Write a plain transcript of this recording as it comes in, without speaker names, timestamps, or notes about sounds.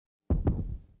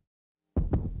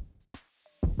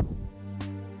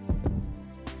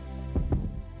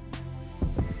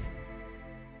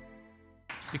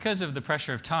because of the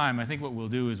pressure of time, I think what we'll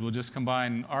do is we'll just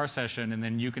combine our session, and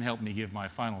then you can help me give my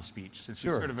final speech, since we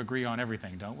sort of agree on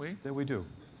everything, don't we? Yeah, we do.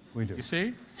 We do. You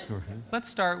see? Sure. Let's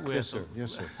start with... Yes, sir.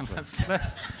 Yes, sir.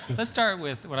 let's start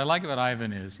with, what I like about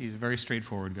Ivan is he's a very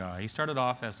straightforward guy. He started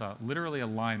off as literally a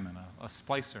lineman, a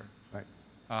splicer. Right.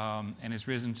 And has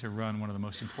risen to run one of the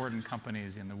most important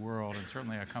companies in the world, and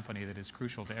certainly a company that is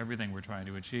crucial to everything we're trying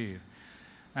to achieve.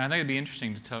 And I think it'd be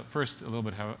interesting to tell first a little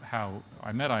bit how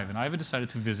I met Ivan. Ivan decided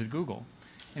to visit Google.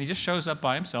 And he just shows up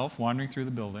by himself, wandering through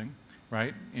the building,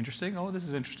 right? Interesting? Oh, this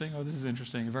is interesting. Oh, this is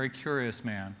interesting. A very curious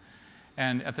man.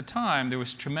 And at the time, there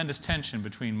was tremendous tension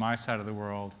between my side of the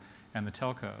world and the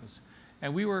telcos.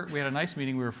 And we had a nice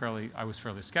meeting. I was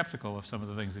fairly skeptical of some of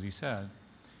the things that he said,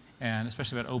 and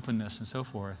especially about openness and so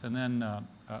forth. And then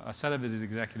a set of his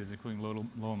executives, including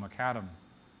Lowell McAdam,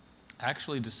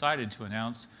 actually decided to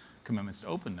announce commitments to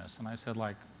openness. And I said,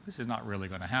 like, this is not really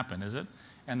going to happen, is it?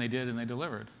 And they did, and they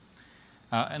delivered.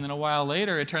 And then a while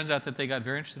later, it turns out that they got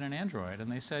very interested in Android.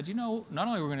 And they said, you know, not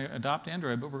only are we going to adopt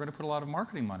Android, but we're going to put a lot of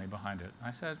marketing money behind it. And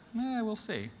I said, we'll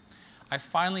see. I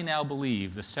finally now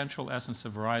believe the central essence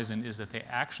of Verizon is that they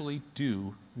actually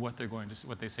do what they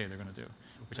say they're going to do,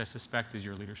 which I suspect is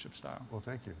your leadership style. Well,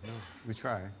 thank you. No, we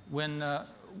try.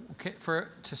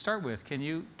 To start with, can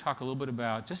you talk a little bit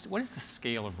about just what is the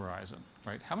scale of Verizon,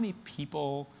 right? How many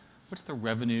people, what's the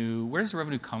revenue, where does the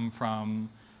revenue come from?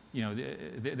 You know,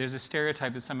 there's a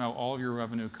stereotype that somehow all of your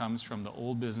revenue comes from the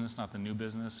old business, not the new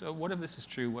business. So what of this is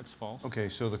true? What's false? Okay,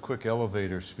 so the quick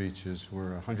elevator speech is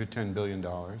we're $110 billion.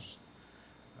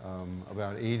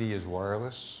 About 80 is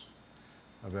wireless.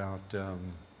 About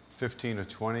 15 or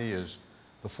 20 is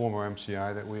the former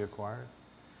MCI that we acquired.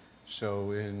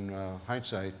 So in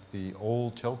hindsight, the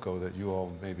old telco that you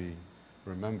all maybe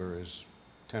remember is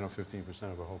 10 or 15%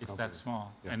 of our whole company. It's that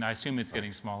small. Yeah. And I assume it's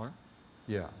getting smaller?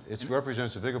 Yeah, it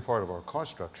represents a bigger part of our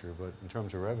cost structure, but in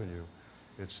terms of revenue,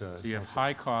 it's... So you have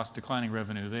high cost, declining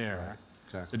revenue there. Right,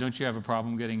 exactly. So don't you have a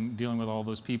problem dealing with all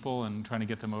those people and trying to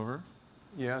get them over?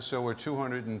 Yeah, so we're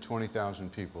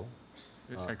 220,000 people.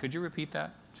 Sorry, could you repeat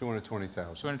that?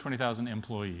 220,000. 220,000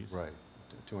 employees. Right.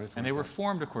 And they were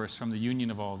formed, of course, from the union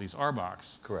of all these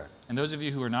RBOCs. Correct. And those of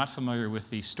you who are not familiar with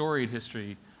the storied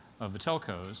history of the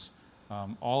telcos,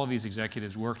 all of these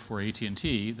executives worked for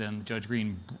AT&T. Then Judge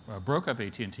Green broke up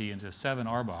AT&T into 7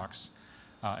 RBOCs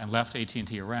and left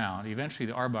AT&T around. Eventually,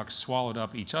 the RBOCs swallowed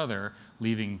up each other,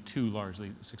 leaving 2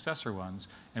 largely successor ones.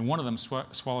 And one of them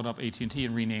swallowed up AT&T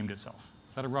and renamed itself.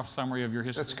 Is that a rough summary of your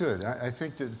history? That's good. I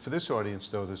think that for this audience,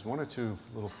 though, there's 1 or 2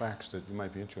 little facts that you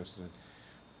might be interested in.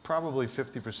 Probably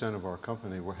 50% of our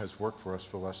company has worked for us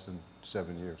for less than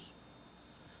 7 years.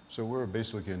 So we're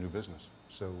basically a new business.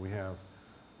 So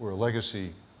we're a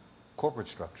legacy corporate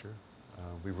structure.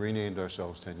 We've renamed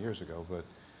ourselves 10 years ago, but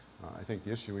I think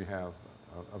the issue we have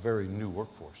a very new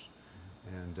workforce.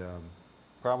 And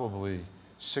probably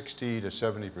 60 to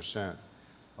 70%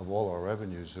 of all our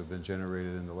revenues have been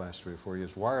generated in the last 3 or 4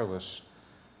 years. Wireless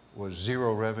was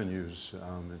 0 revenues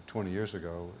 20 years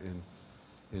ago.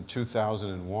 In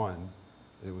 2001,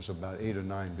 it was about 8 or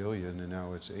 9 billion, and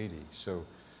now it's 80. So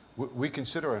we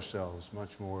consider ourselves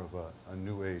much more of a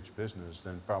new age business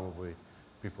than probably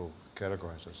people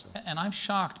categorize us as. And I'm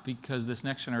shocked because this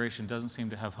next generation doesn't seem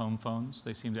to have home phones.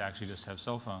 They seem to actually just have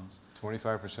cell phones.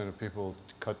 25% of people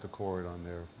cut the cord on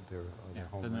their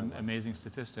home. That's an amazing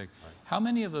statistic. Right. How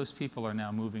many of those people are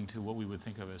now moving to what we would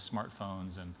think of as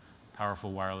smartphones and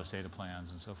powerful wireless data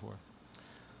plans and so forth?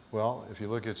 Well, if you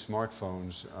look at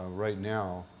smartphones, right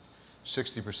now,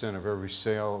 60% of every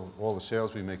sale, all the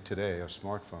sales we make today are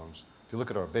smartphones. If you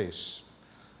look at our base,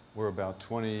 we're about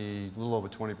a little over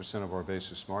 20% of our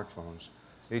base is smartphones.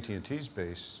 AT&T's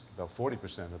base, about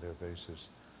 40% of their base is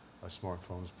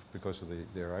smartphones because of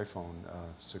their iPhone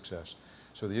success.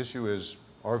 So the issue is,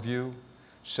 our view,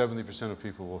 70% of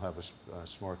people will have a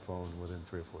smartphone within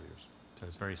 3 or 4 years. So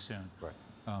it's very soon.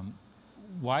 Right.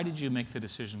 Why did you make the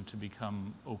decision to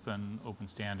become open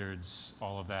standards,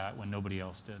 all of that, when nobody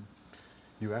else did?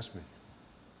 You asked me.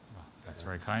 Well, that's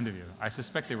very kind of you. I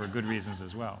suspect there were good reasons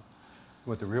as well.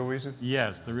 What, the real reason?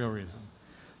 Yes, the real reason.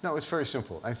 No, it's very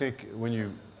simple. I think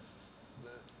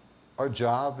our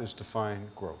job is to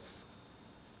find growth.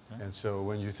 Okay. And so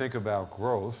when you think about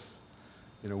growth,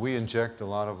 we inject a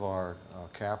lot of our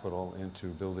capital into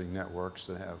building networks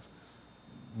that have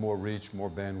more reach, more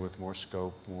bandwidth, more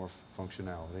scope, more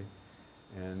functionality.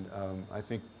 And I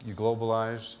think you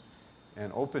globalize,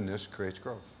 and openness creates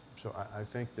growth. So I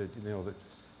think that, that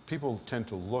people tend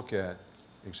to look at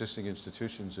existing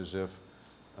institutions as if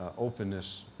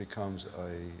openness becomes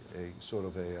a sort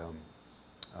of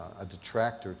a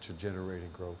detractor to generating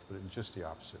growth, but it's just the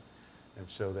opposite. And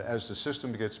so as the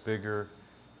system gets bigger,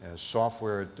 as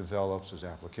software develops, as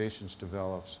applications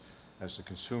develops, as the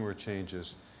consumer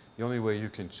changes, the only way you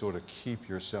can sort of keep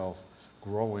yourself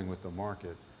growing with the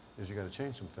market is you got to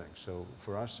change some things. So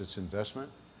for us, it's investment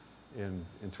in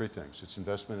three things. It's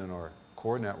investment in our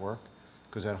core network,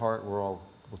 because at heart we're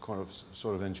kind of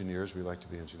sort of engineers. We like to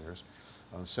be engineers.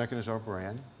 The second is our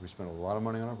brand. We spend a lot of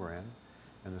money on our brand.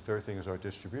 And the third thing is our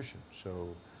distribution.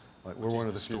 So we're one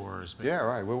of the few stores. Yeah,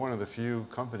 right. We're one of the few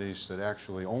companies that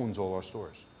actually owns all our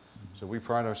stores. So we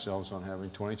pride ourselves on having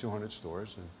 2,200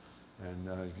 stores, and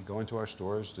if you go into our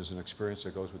stores, there's an experience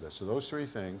that goes with that. So those three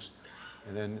things,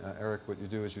 and then Eric, what you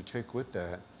do is you take with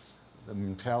that the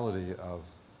mentality of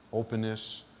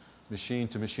openness,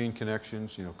 machine-to-machine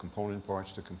connections, you know, component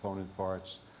parts to component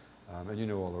parts, and you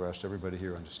know all the rest. Everybody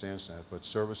here understands that. But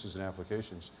services and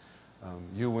applications,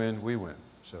 you win, we win.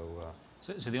 So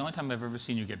the only time I've ever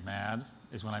seen you get mad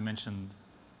is when I mentioned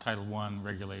Title I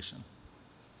regulation.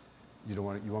 you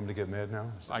want me to get mad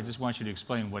now? I just want you to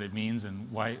explain what it means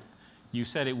and why. You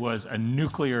said it was a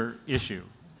nuclear issue.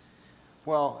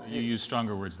 Well, you use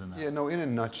stronger words than that. Yeah, no, in a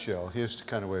nutshell, here's the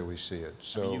kind of way we see it.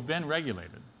 So I mean, you've been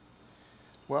regulated.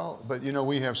 Well, but you know,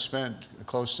 we have spent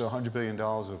close to $100 billion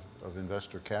of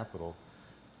investor capital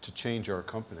to change our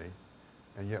company,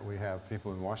 and yet we have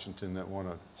people in Washington that want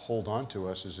to hold on to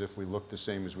us as if we look the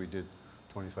same as we did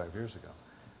 25 years ago.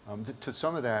 To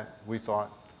some of that, we thought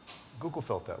Google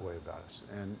felt that way about us,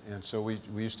 and so we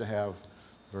used to have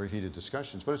very heated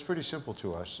discussions, but it's pretty simple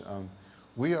to us.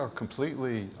 We are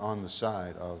completely on the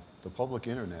side of the public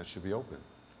internet should be open.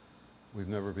 We've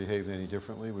never behaved any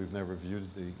differently. We've never viewed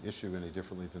the issue any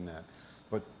differently than that.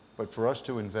 But for us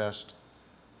to invest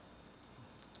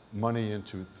money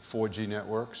into 4G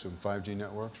networks and 5G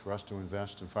networks, for us to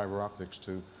invest in fiber optics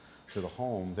to the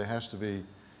home, there has to be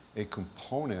a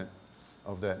component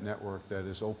of that network that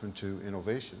is open to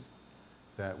innovation,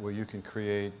 where you can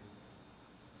create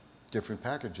different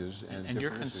packages. And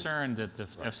you're concerned that the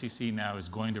FCC now is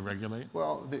going to regulate?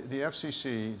 Well, the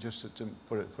FCC, just to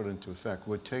put it into effect,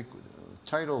 would take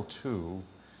Title II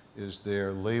is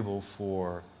their label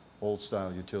for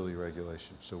old-style utility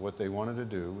regulation. So what they wanted to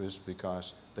do is,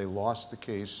 because they lost the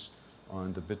case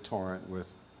on the BitTorrent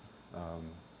with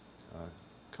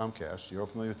Comcast. You're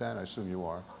familiar with that? I assume you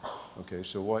are. Okay,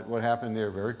 so what happened there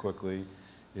very quickly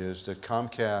is that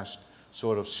Comcast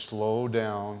sort of slowed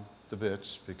down the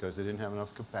bits because they didn't have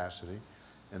enough capacity,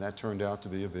 and that turned out to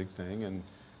be a big thing, and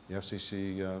the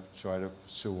FCC tried to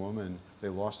sue them, and they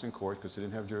lost in court because they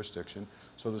didn't have jurisdiction.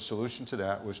 So the solution to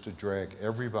that was to drag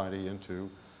everybody into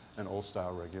an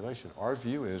old-style regulation. Our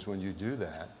view is when you do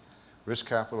that, risk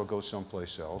capital goes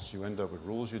someplace else, you end up with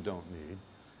rules you don't need,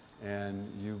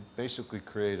 and you basically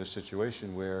create a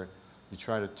situation where you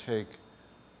try to take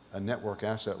a network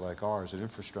asset like ours, an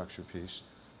infrastructure piece,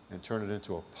 and turn it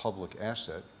into a public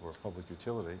asset or a public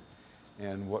utility.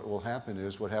 And what will happen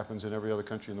is what happens in every other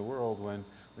country in the world when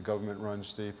the government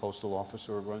runs the postal office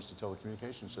or runs the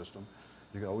telecommunications system.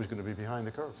 You're always going to be behind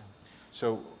the curve.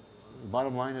 So the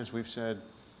bottom line is we've said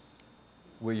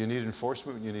where you need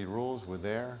enforcement, you need rules, we're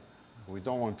there. We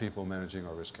don't want people managing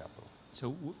our risk capital.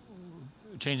 So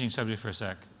changing subject for a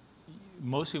sec,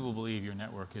 most people believe your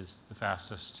network is the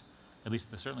fastest, at least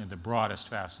certainly the broadest,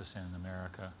 fastest in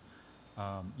America.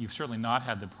 You've certainly not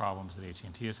had the problems that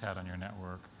AT&T has had on your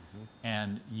network,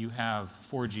 and you have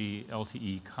 4G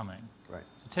LTE coming. Right.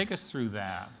 So take us through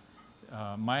that.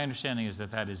 My understanding is that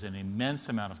that is an immense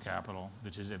amount of capital,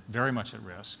 which is very much at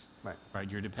risk. Right. Right.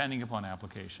 You're depending upon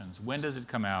applications. When does it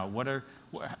come out?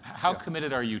 How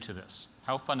committed are you to this?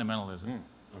 How fundamental is it?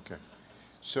 Okay.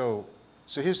 So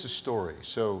here's the story.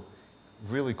 So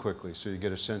really quickly, so you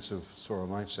get a sense of sort of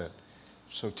mindset.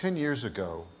 So 10 years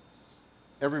ago,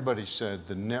 everybody said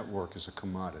the network is a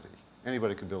commodity.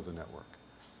 Anybody can build a network.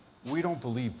 We don't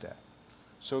believe that.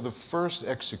 So the first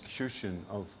execution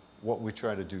of what we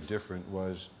try to do different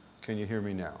was, can you hear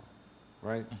me now?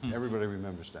 Right? Everybody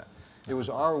remembers that. It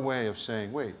was our way of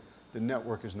saying, wait, the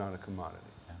network is not a commodity.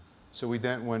 Yeah. So we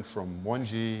then went from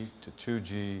 1G to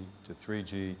 2G to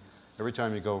 3G. Every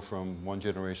time you go from one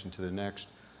generation to the next,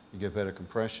 you get better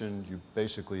compression. You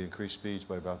basically increase speeds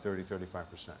by about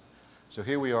 30–35%. So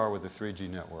here we are with the 3G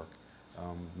network,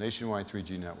 nationwide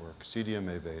 3G network,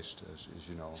 CDMA based, as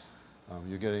you know.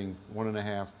 You're getting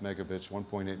 1.5 megabits,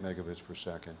 1.8 megabits per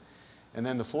second. And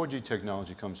then the 4G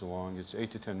technology comes along, it's 8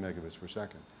 to 10 megabits per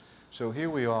second. So here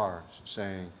we are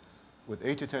saying, with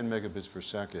 8 to 10 megabits per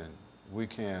second, we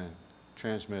can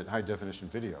transmit high definition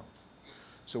video.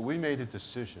 So we made a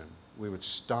decision, we would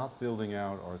stop building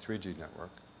out our 3G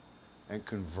network and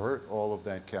convert all of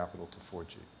that capital to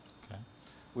 4G. Okay.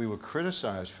 We were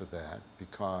criticized for that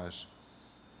because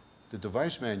the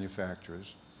device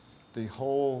manufacturers, the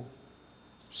whole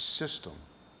system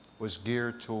was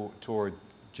geared toward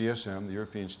GSM, the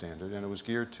European standard, and it was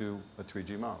geared to a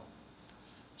 3G model.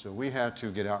 So we had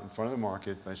to get out in front of the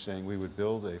market by saying we would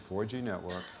build a 4G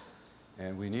network,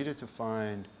 and we needed to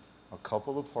find a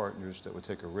couple of partners that would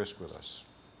take a risk with us.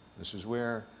 This is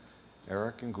where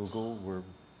Eric and Google were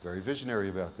very visionary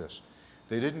about this.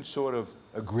 They didn't sort of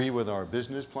agree with our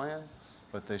business plan,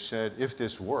 but they said, if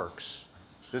this works,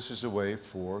 this is a way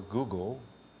for Google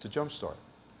to jumpstart.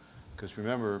 Because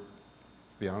remember,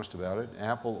 to be honest about it,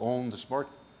 Apple owned the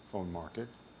smartphone market.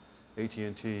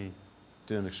 AT&T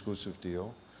did an exclusive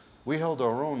deal. We held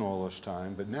our own all this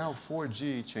time, but now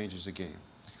 4G changes the game.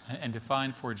 And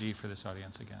define 4G for this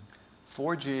audience again.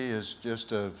 4G is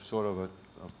just a sort of a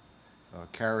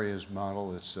carrier's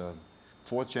model. It's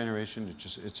fourth generation.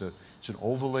 It's an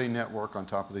overlay network on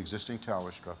top of the existing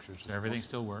tower structures. So everything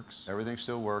still works. Everything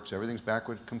still works. Everything's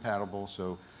backward compatible.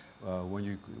 So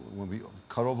when we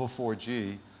cut over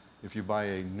 4G, if you buy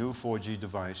a new 4G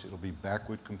device, it'll be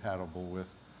backward compatible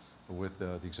with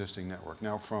the existing network.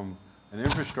 Now, from an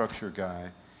infrastructure guy,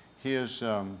 here's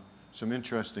some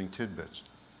interesting tidbits.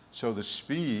 So the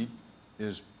speed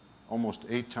is almost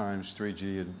 8 times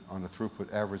 3G on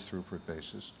a average throughput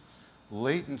basis.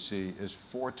 Latency is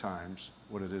 4 times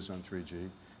what it is on 3G,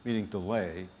 meaning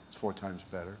delay is 4 times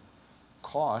better.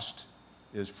 Cost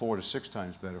is 4 to 6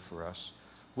 times better for us.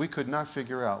 We could not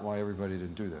figure out why everybody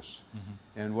didn't do this.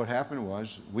 And what happened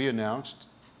was, we announced,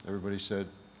 everybody said,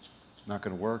 not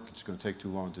going to work, it's going to take too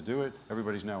long to do it.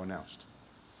 Everybody's now announced.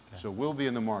 Okay. So we'll be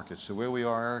in the market. So where we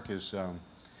are, Eric, is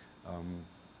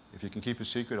if you can keep a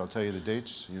secret, I'll tell you the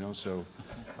dates. You know, so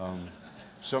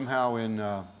somehow in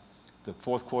the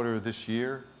fourth quarter of this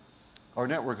year, our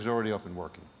network is already up and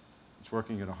working. It's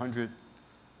working at 100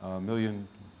 million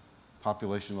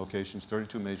population locations,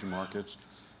 32 major markets,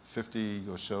 50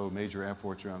 or so major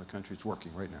airports around the country. It's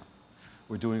working right now.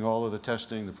 We're doing all of the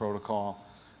testing, the protocol.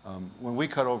 When we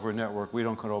cut over a network, we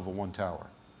don't cut over one tower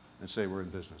and say we're in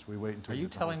business. We wait until. Are you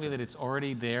telling me that it's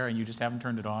already there and you just haven't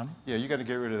turned it on? Yeah, you got to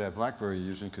get rid of that BlackBerry you're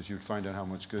using, because you'd find out how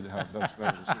much better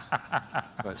this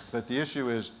is. But the issue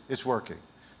is, it's working.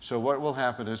 So what will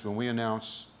happen is, when we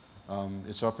announce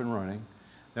it's up and running,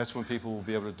 that's when people will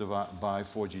be able to buy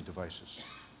 4G devices.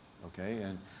 Okay,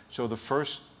 and so the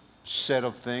first set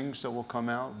of things that will come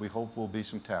out, we hope, will be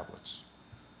some tablets.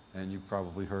 And you've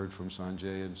probably heard from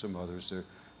Sanjay and some others.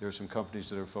 There are some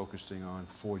companies that are focusing on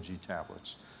 4G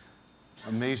tablets.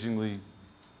 Amazingly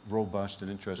robust and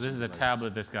interesting. So this is a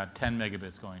tablet that's got 10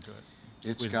 megabits going to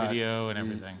it, with got video and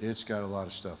everything. It's got a lot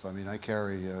of stuff. I mean, I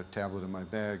carry a tablet in my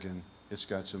bag, and it's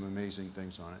got some amazing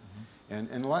things on it.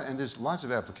 And there's lots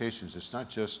of applications. It's not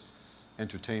just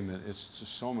entertainment. It's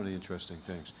just so many interesting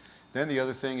things. Then the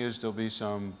other thing is, there'll be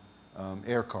some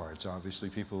air cards.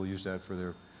 Obviously, people will use that for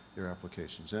their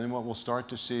applications. And what we'll start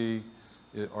to see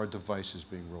are devices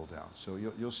being rolled out. So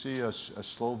you'll see a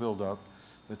slow build up.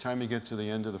 By the time you get to the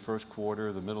end of the first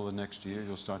quarter, the middle of next year,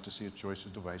 you'll start to see a choice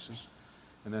of devices.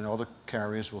 And then all the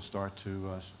carriers will start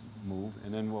to move.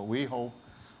 And then what we hope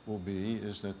will be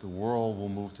is that the world will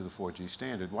move to the 4G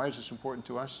standard. Why is this important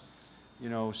to us? You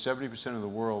know, 70% of the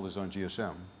world is on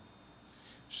GSM.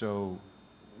 So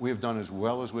we have done as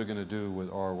well as we're going to do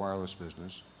with our wireless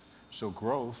business. So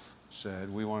growth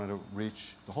said we wanted to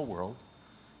reach the whole world.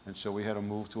 And so we had to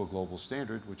move to a global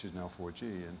standard, which is now 4G.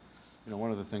 And you know,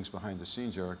 one of the things behind the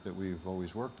scenes, Eric, that we've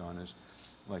always worked on is,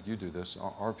 like you do this,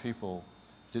 our people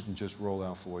didn't just roll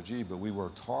out 4G, but we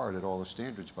worked hard at all the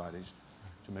standards bodies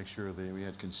to make sure that we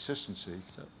had consistency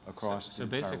across the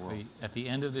entire world. So basically, at the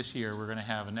end of this year, we're going to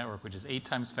have a network which is 8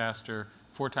 times faster,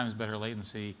 4 times better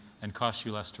latency, and costs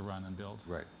you less to run and build.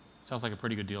 Right. Sounds like a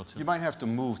pretty good deal, too. You might have to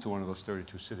move to one of those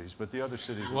 32 cities, but the other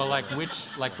cities... Well,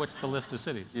 what's the list of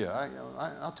cities? Yeah,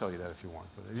 I'll tell you that if you want,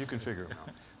 but you can figure them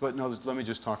out. But no, let me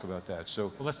just talk about that.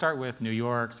 So, well, let's start with New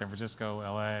York, San Francisco,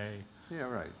 LA. Yeah,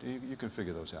 right. You can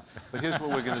figure those out. But here's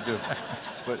what we're going to do.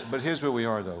 But here's where we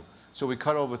are, though. So we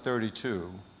cut over 32,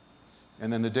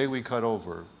 and then the day we cut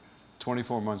over,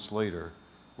 24 months later,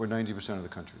 we're 90% of the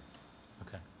country.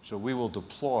 Okay. So we will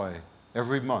deploy...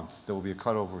 Every month, there will be a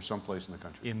cutover someplace in the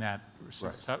country. In that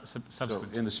subsequent. So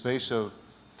in the space of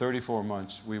 34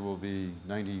 months, we will be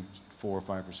 94 or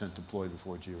 5% deployed with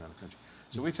 4G around the country.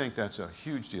 So we think that's a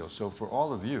huge deal. So for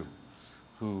all of you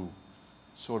who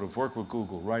sort of work with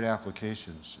Google, write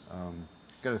applications,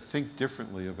 you've got to think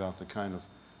differently about the kind of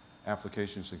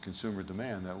applications and consumer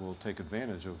demand that will take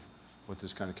advantage of what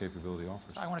this kind of capability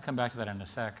offers. I want to come back to that in a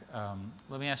sec.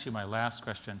 Let me ask you my last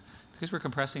question. Because we're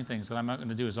compressing things, what I'm not going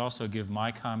to do is also give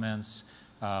my comments,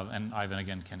 and Ivan,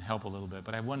 again, can help a little bit.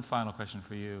 But I have one final question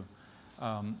for you.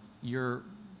 you're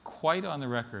quite on the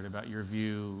record about your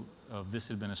view of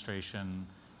this administration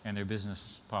and their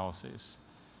business policies.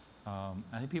 I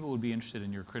think people would be interested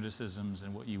in your criticisms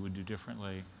and what you would do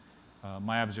differently.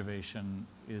 My observation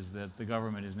is that the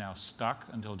government is now stuck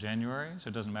until January, so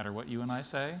it doesn't matter what you and I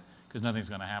say, because nothing's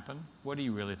going to happen. What do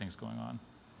you really think is going on?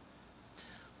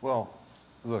 Well,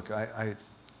 look,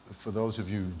 for those of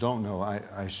you who don't know,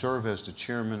 I serve as the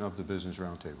chairman of the Business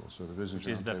Roundtable. So the Business Roundtable,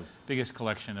 which is the biggest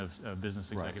collection of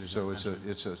business executives. Right. So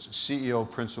it's a CEO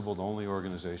principled only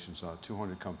organization, so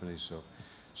 200 companies.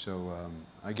 So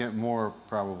I get more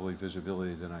probably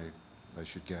visibility than I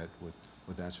should get with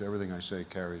that. So everything I say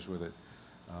carries with it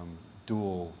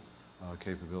dual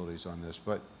capabilities on this.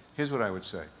 But here's what I would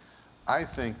say. I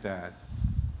think that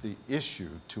the issue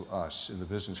to us in the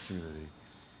business community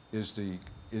is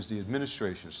the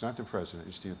administration. It's not the president.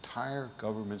 It's the entire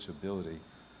government's ability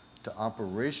to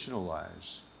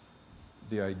operationalize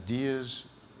the ideas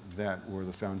that were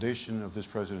the foundation of this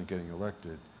president getting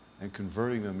elected and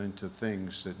converting them into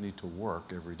things that need to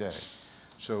work every day.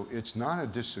 So it's not a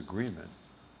disagreement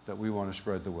that we want to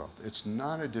spread the wealth. It's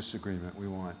not a disagreement we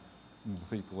want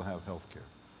people to have health care.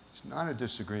 It's not a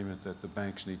disagreement that the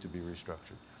banks need to be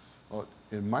restructured. Well,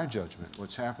 in my judgment,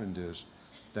 what's happened is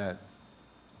that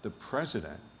the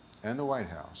president and the White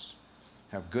House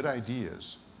have good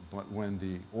ideas, but when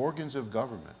the organs of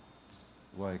government,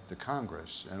 like the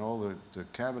Congress and all the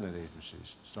cabinet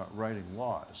agencies, start writing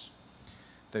laws,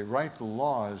 they write the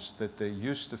laws that they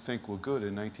used to think were good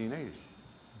in 1980.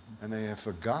 And they have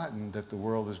forgotten that the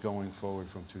world is going forward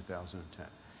from 2010.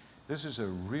 This is a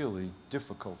really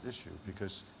difficult issue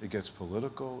because it gets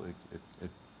political,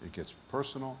 it gets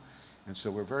personal, and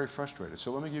so we're very frustrated.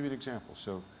 So let me give you an example.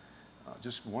 So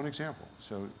just one example.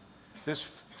 So this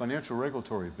financial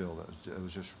regulatory bill that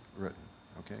was just written,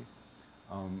 okay?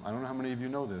 I don't know how many of you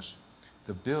know this.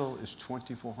 The bill is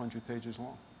 2,400 pages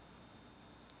long.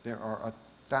 There are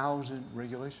 1,000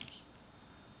 regulations.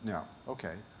 Now,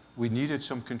 okay, we needed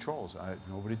some controls.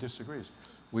 Nobody disagrees.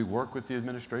 We work with the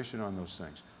administration on those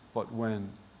things. But when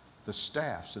the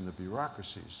staffs and the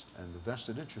bureaucracies and the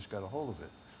vested interests got a hold of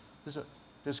it,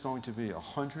 there's going to be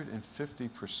 150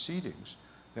 proceedings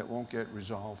that won't get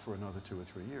resolved for another 2 or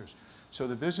 3 years. So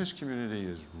the business community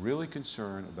is really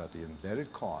concerned about the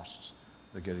embedded costs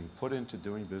that are getting put into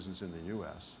doing business in the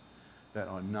U.S. that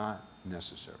are not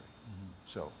necessary.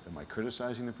 So am I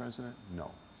criticizing the president?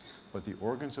 No. But the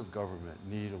organs of government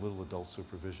need a little adult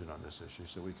supervision on this issue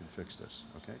so we can fix this,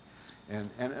 okay?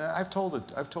 And I've told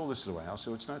this to the White House,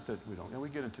 so it's not that we don't, and we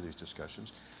get into these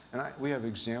discussions, and we have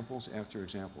examples after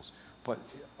examples. But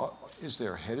is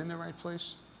their head in the right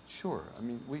place? Sure. I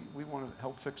mean, we want to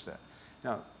help fix that.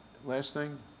 Now, last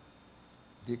thing,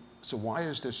 so why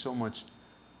is there so much,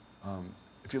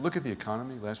 if you look at the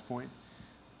economy, last point,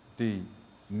 the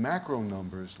macro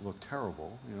numbers look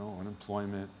terrible, you know,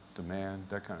 unemployment, demand,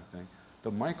 that kind of thing.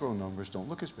 The micro numbers don't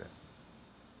look as bad.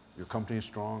 Your company is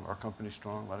strong, our company is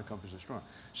strong, a lot of companies are strong.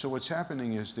 So what's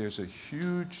happening is there's a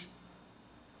huge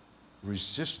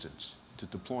resistance to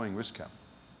deploying risk capital,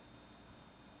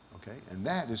 okay? And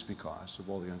that is because of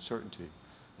all the uncertainty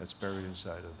that's buried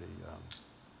inside of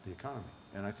the economy.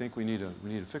 And I think we need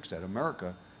to fix that.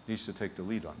 America needs to take the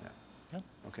lead on that. Yep.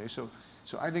 Okay, so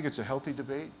I think it's a healthy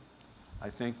debate. I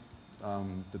think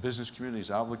the business community is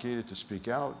obligated to speak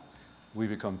out. We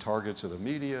become targets of the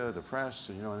media, the press,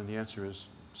 and, you know, and the answer is,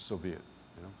 so be it.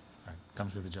 You know? Right.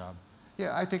 Comes with the job.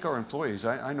 Yeah, I think our employees,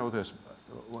 I know this.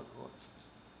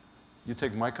 You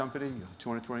take my company,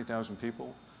 220,000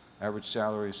 people, average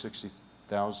salary is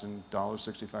 $60,000,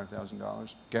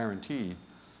 $65,000. Guaranteed,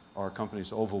 our company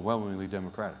is overwhelmingly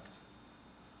Democratic,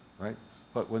 right?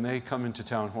 But when they come into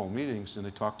town hall meetings and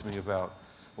they talk to me about,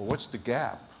 well, what's the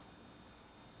gap?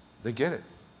 They get it.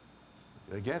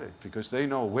 They get it because they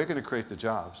know we're going to create the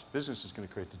jobs. Business is going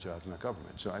to create the jobs, not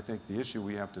government. So I think the issue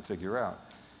we have to figure out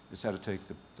is how to take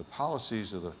the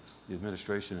policies of the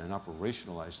administration and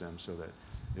operationalize them so that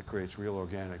it creates real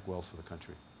organic wealth for the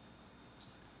country.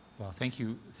 Well, thank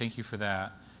you for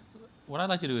that. What I'd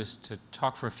like to do is to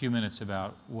talk for a few minutes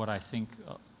about what I think,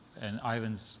 and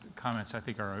Ivan's comments I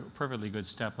think are a perfectly good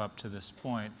step up to this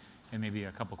point, and maybe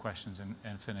a couple questions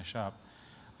and finish up.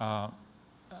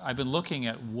 I've been looking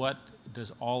at what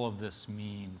does all of this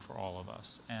mean for all of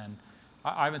us. And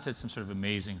Ivan said some sort of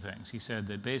amazing things. He said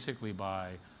that basically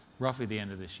by roughly the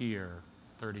end of this year,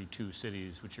 32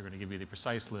 cities, which are going to give you the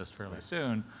precise list fairly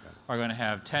soon, are going to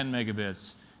have 10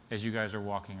 megabits as you guys are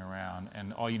walking around.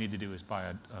 And all you need to do is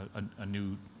buy a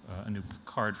new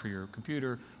card for your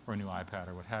computer or a new iPad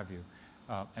or what have you.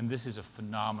 And this is a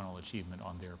phenomenal achievement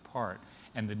on their part.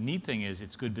 And the neat thing is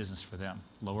it's good business for them.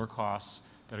 Lower costs.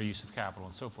 better use of capital,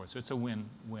 and so forth. So it's a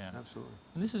win-win. Absolutely.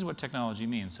 And this is what technology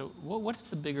means. So what's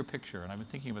the bigger picture? And I've been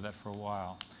thinking about that for a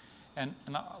while. And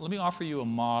let me offer you a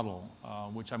model,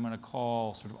 which I'm going to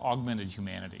call sort of augmented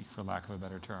humanity, for lack of a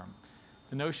better term.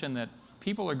 The notion that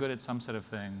people are good at some set of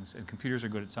things, and computers are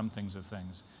good at some things of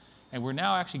things. And we're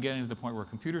now actually getting to the point where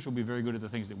computers will be very good at the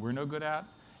things that we're no good at,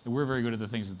 and we're very good at the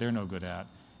things that they're no good at.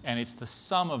 And it's the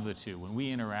sum of the two, when we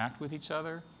interact with each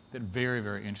other, that very,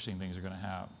 very interesting things are going to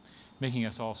have, making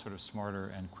us all sort of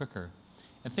smarter and quicker.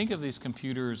 And think of these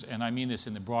computers, and I mean this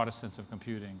in the broadest sense of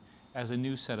computing, as a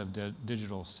new set of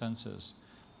digital senses.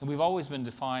 And we've always been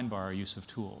defined by our use of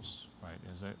tools, right,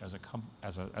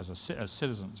 as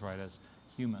citizens, right, as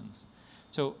humans.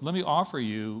 So let me offer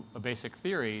you a basic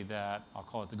theory that, I'll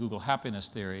call it the Google happiness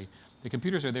theory. The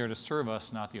computers are there to serve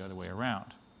us, not the other way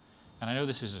around. And I know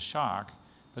this is a shock,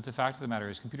 but the fact of the matter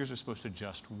is computers are supposed to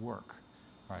just work,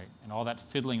 right? And all that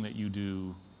fiddling that you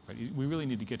do, right, we really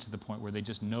need to get to the point where they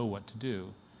just know what to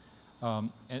do.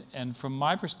 And from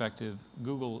my perspective,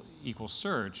 Google equals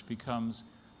search becomes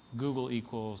Google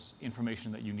equals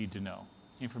information that you need to know,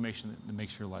 information that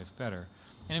makes your life better.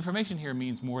 And information here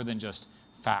means more than just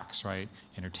facts, right?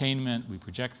 Entertainment, we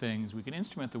project things, we can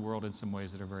instrument the world in some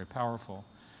ways that are very powerful.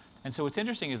 And so what's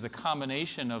interesting is the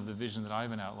combination of the vision that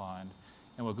Ivan outlined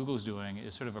and what Google's doing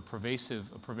is sort of a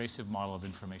pervasive model of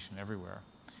information everywhere.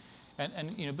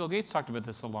 And you know, Bill Gates talked about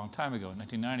this a long time ago. In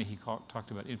 1990, he talked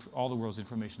about all the world's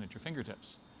information at your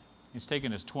fingertips. It's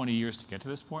taken us 20 years to get to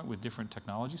this point with different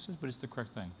technologies, but it's the correct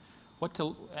thing.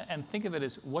 And think of it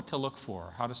as what to look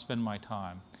for, how to spend my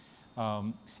time.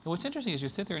 And what's interesting is you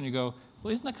sit there and you go,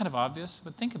 well, isn't that kind of obvious?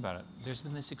 But think about it. There's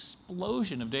been this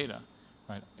explosion of data,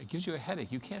 right? It gives you a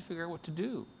headache. You can't figure out what to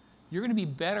do. You're going to be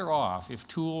better off if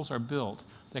tools are built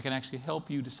that can actually help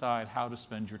you decide how to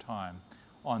spend your time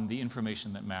on the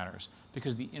information that matters,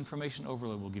 because the information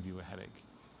overload will give you a headache.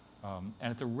 And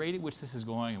at the rate at which this is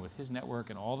going, and with his network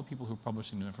and all the people who are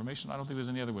publishing new information, I don't think there's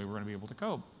any other way we're going to be able to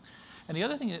cope. And the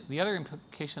other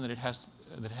implication that it has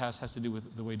to do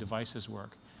with the way devices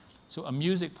work. So a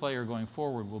music player going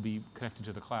forward will be connected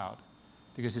to the cloud,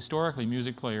 because historically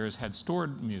music players had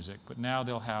stored music, but now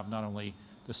they'll have not only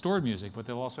the stored music, but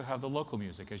they'll also have the local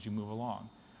music as you move along.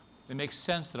 It makes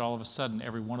sense that all of a sudden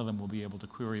every one of them will be able to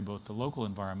query both the local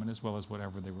environment as well as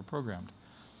whatever they were programmed.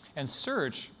 And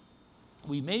search,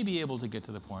 we may be able to get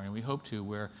to the point, and we hope to,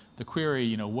 where the query,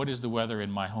 you know, what is the weather in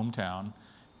my hometown?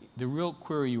 The real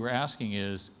query you were asking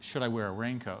is, should I wear a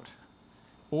raincoat?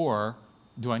 Or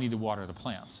do I need to water the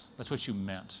plants? That's what you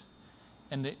meant.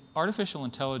 And the artificial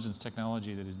intelligence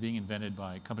technology that is being invented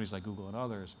by companies like Google and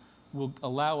others will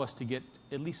allow us to get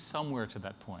at least somewhere to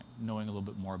that point, knowing a little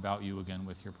bit more about you, again,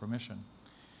 with your permission.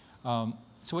 So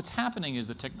what's happening is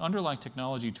the underlying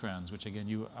technology trends, which again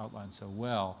you outlined so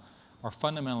well, are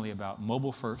fundamentally about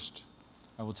mobile first.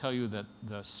 I will tell you that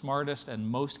the smartest and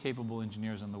most capable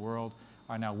engineers in the world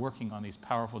are now working on these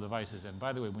powerful devices. And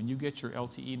by the way, when you get your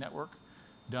LTE network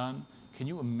done, can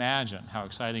you imagine how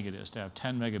exciting it is to have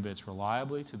 10 megabits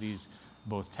reliably to these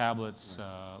both tablets,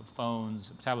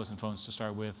 tablets and phones to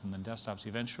start with, and then desktops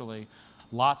eventually.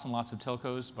 Lots and lots of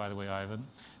telcos, by the way, Ivan,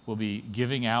 will be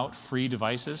giving out free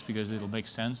devices because it'll make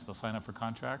sense. They'll sign up for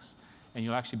contracts, and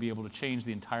you'll actually be able to change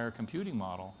the entire computing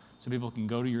model so people can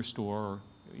go to your store or,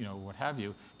 you know, what have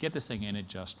you, get this thing, and it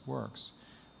just works.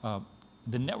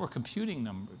 The network computing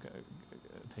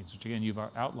things, which again you've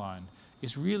outlined,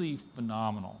 is really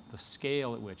phenomenal. The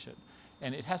scale at which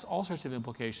and it has all sorts of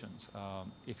implications.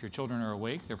 If your children are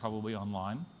awake, they're probably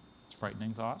online. It's a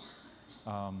frightening thought.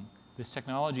 This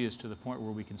technology is to the point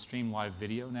where we can stream live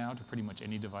video now to pretty much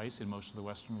any device in most of the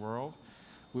Western world.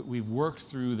 We've worked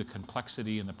through the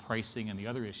complexity and the pricing and the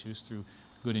other issues through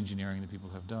good engineering that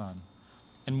people have done.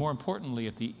 And more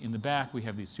importantly, in the back, we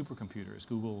have these supercomputers.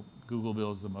 Google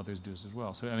builds them, others do as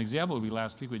well. So an example would be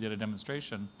last week we did a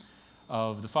demonstration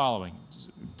of the following.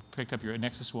 Picked up your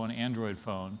Nexus 1 Android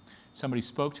phone, somebody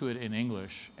spoke to it in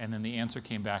English, and then the answer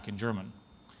came back in German.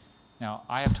 Now,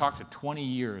 I have talked to 20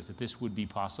 years that this would be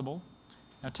possible.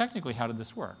 Now, technically, how did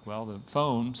this work? Well, the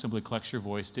phone simply collects your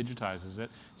voice, digitizes it,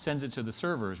 sends it to the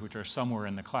servers, which are somewhere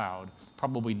in the cloud,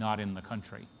 probably not in the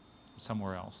country,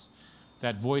 somewhere else.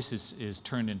 That voice is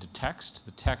turned into text.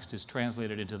 The text is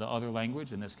translated into the other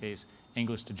language, in this case,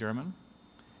 English to German.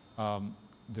 And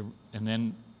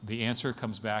then the answer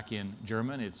comes back in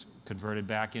German. It's converted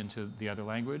back into the other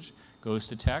language, goes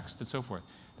to text, and so forth.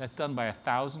 That's done by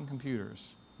 1,000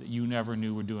 computers that you never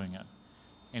knew were doing it.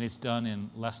 And it's done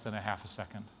in less than a half a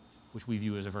second, which we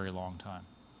view as a very long time.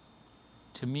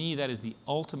 To me, that is the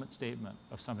ultimate statement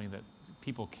of something that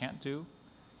people can't do,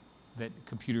 that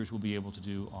computers will be able to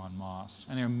do en masse.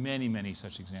 And there are many, many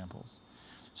such examples.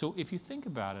 So if you think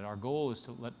about it, our goal is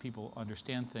to let people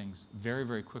understand things very,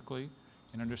 very quickly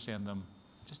and understand them,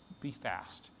 just be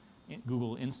fast.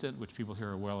 Google Instant, which people here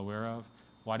are well aware of.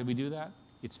 Why do we do that?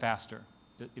 It's faster.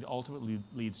 It ultimately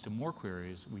leads to more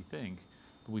queries, we think,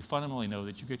 but we fundamentally know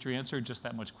that you get your answer just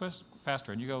that much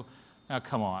faster. And you go, now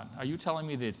come on, are you telling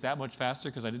me that it's that much faster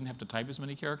because I didn't have to type as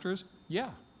many characters? Yeah.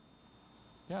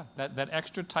 Yeah, that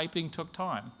extra typing took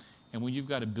time. And when you've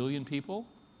got 1 billion people,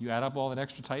 you add up all that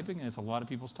extra typing, and it's a lot of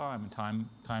people's time, and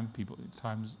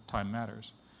time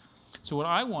matters. So what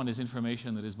I want is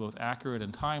information that is both accurate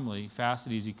and timely, fast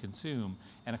and easy to consume,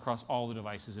 and across all the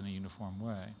devices in a uniform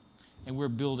way. And we're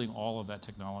building all of that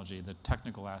technology. The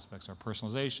technical aspects are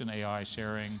personalization, AI,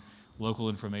 sharing, local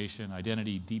information,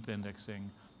 identity, deep indexing,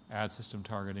 ad system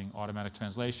targeting, automatic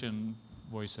translation,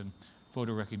 voice and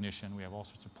photo recognition. We have all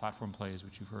sorts of platform plays,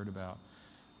 which you've heard about,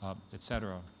 et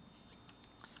cetera.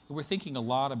 We're thinking a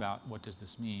lot about what does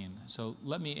this mean. So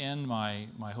let me end my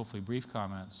hopefully brief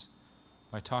comments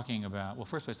by talking about, well,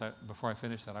 first place, before I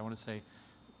finish that, I want to say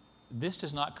this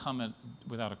does not come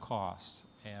without a cost.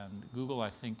 And Google, I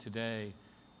think, today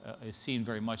is seen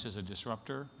very much as a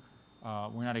disruptor.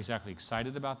 We're not exactly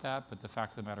excited about that, but the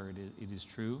fact of the matter, it is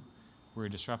true. We're a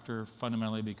disruptor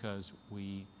fundamentally because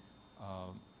we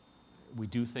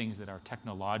do things that are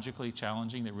technologically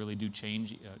challenging, that really do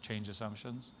change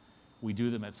assumptions. We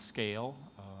do them at scale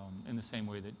in the same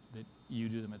way that you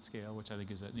do them at scale, which I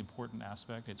think is an important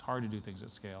aspect. It's hard to do things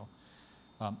at scale.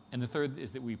 And the third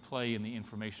is that we play in the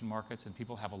information markets, and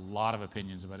people have a lot of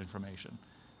opinions about information.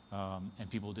 And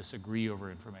people disagree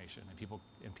over information,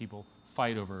 and people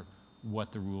fight over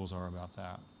what the rules are about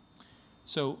that.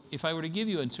 So if I were to give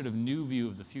you a sort of new view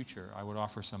of the future, I would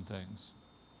offer some things.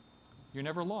 You're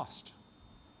never lost.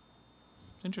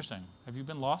 It's interesting. Have you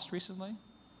been lost recently?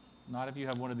 Not if you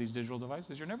have one of these digital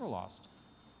devices. You're never lost.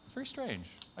 It's very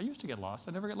strange. I used to get lost.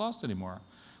 I never get lost anymore.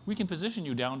 We can position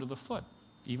you down to the foot,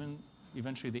 even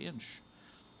eventually the inch.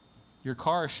 Your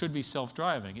car should be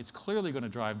self-driving. It's clearly going to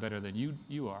drive better than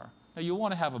you are. Now, you'll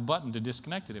want to have a button to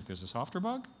disconnect it if there's a software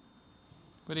bug.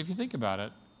 But if you think about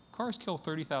it, cars kill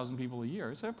 30,000 people a year.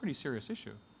 It's a pretty serious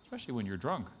issue, especially when you're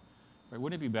drunk. Right?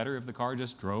 Wouldn't it be better if the car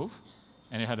just drove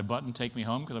and it had a button, take me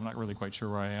home, because I'm not really quite sure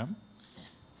where I am?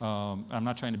 I'm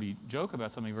not trying to joke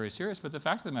about something very serious, but the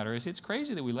fact of the matter is it's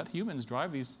crazy that we let humans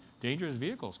drive these dangerous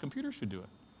vehicles. Computers should do it.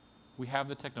 We have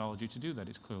the technology to do that.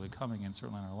 It's clearly coming, and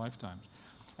certainly in our lifetimes.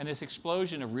 And this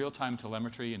explosion of real-time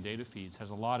telemetry and data feeds has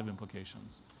a lot of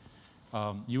implications.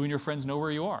 You and your friends know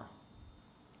where you are.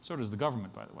 So does the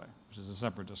government, by the way, which is a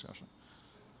separate discussion.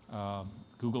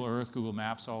 Google Earth, Google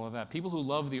Maps, all of that. People who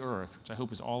love the Earth, which I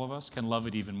hope is all of us, can love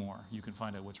it even more. You can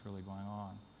find out what's really going on.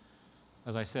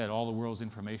 As I said, all the world's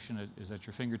information is at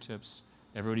your fingertips.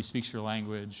 Everybody speaks your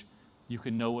language. You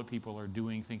can know what people are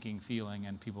doing, thinking, feeling,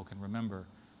 and people can remember.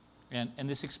 And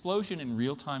this explosion in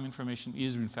real-time information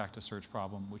is, in fact, a search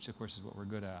problem, which, of course, is what we're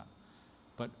good at.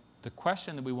 But the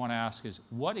question that we want to ask is,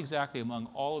 what exactly among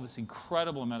all of this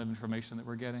incredible amount of information that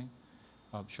we're getting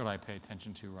should I pay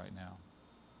attention to right now?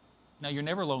 Now, you're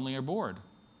never lonely or bored.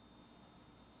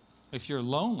 If you're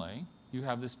lonely, you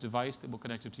have this device that will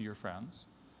connect you to your friends.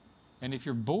 And if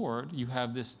you're bored, you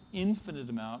have this infinite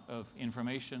amount of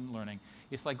information, learning.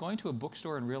 It's like going to a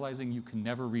bookstore and realizing you can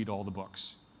never read all the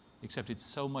books, except it's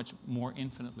so much more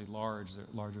infinitely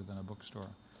larger than a bookstore.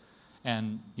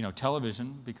 And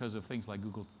television, because of things like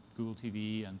Google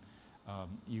TV, and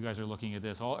you guys are looking at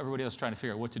this, everybody else is trying to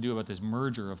figure out what to do about this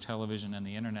merger of television and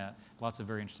the internet. Lots of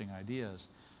very interesting ideas.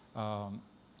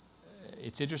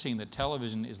 It's interesting that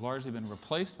television has largely been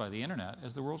replaced by the internet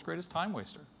as the world's greatest time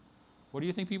waster. What do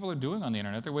you think people are doing on the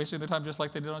internet? They're wasting their time just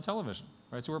like they did on television,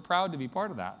 right? So we're proud to be part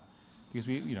of that, because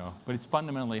but it's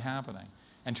fundamentally happening.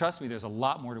 And trust me, there's a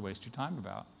lot more to waste your time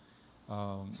about.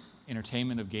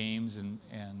 Entertainment of games and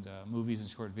movies and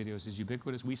short videos is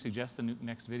ubiquitous. We suggest the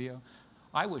next video.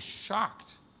 I was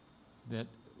shocked that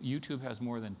YouTube has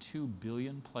more than 2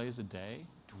 billion plays a day,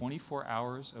 24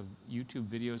 hours of YouTube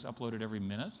videos uploaded every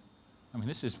minute. I mean,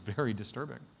 this is very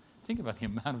disturbing. Think about the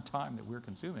amount of time that we're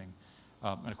consuming.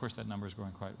 And of course, that number is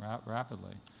growing quite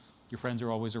rapidly. Your friends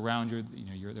are always around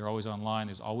you. They're always online.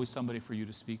 There's always somebody for you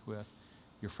to speak with.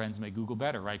 Your friends make Google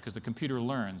better, right? Because the computer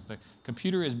learns. The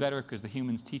computer is better because the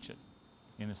humans teach it,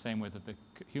 in the same way that the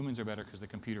humans are better because the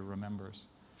computer remembers.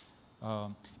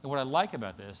 And what I like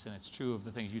about this, and it's true of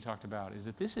the things you talked about, is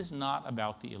that this is not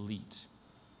about the elite.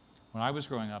 When I was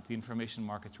growing up, the information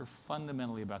markets were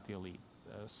fundamentally about the elite.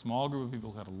 A small group of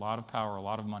people who had a lot of power, a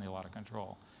lot of money, a lot of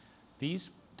control.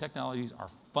 These technologies are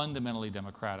fundamentally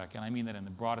democratic, and I mean that in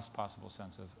the broadest possible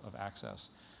sense of access.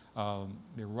 There are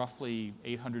roughly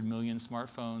 800 million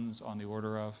smartphones on the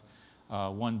order of.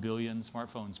 1 billion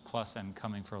smartphones plus and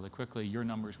coming fairly quickly. Your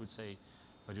numbers would say,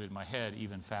 if I do it in my head,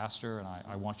 even faster, and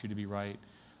I want you to be right.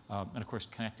 And of course,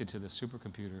 connected to the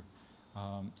supercomputer.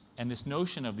 And this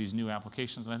notion of these new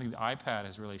applications, and I think the iPad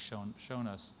has really shown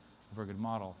us a very good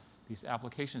model. These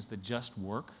applications that just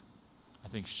work, I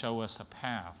think, show us a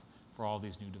path for all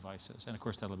these new devices. And of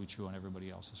course, that'll be true on everybody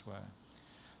else's way.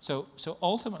 So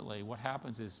ultimately, what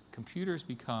happens is computers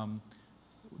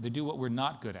they do what we're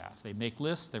not good at. They make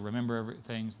lists, they remember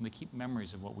things, and they keep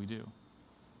memories of what we do.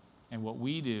 And what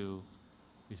we do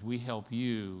is we help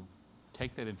you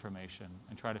take that information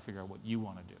and try to figure out what you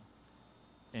want to do.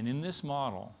 And in this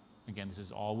model, again, this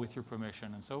is all with your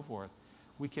permission and so forth,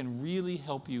 we can really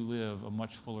help you live a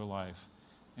much fuller life.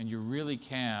 And you really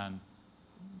can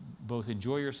both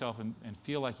enjoy yourself and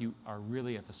feel like you are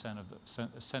really at the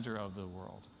center of the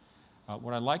world.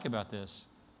 What I like about this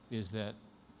is that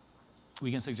we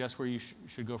can suggest where you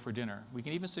should go for dinner. We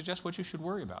can even suggest what you should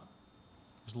worry about.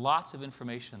 There's lots of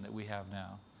information that we have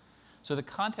now. So the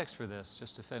context for this,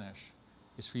 just to finish,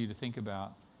 is for you to think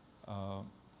about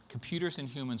computers and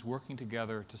humans working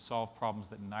together to solve problems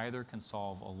that neither can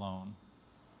solve alone,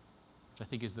 which I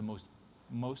think is the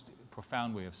most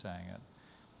profound way of saying it.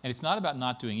 And it's not about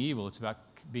not doing evil, it's about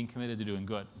being committed to doing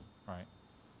good, right?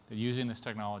 That using this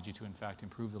technology to, in fact,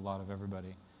 improve the lot of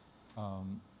everybody.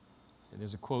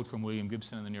 There's a quote from William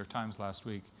Gibson in the New York Times last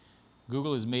week.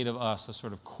 Google has made of us a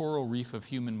sort of coral reef of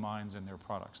human minds and their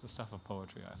products, the stuff of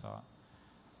poetry, I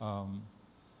thought.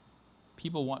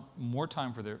 People want more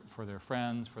time for their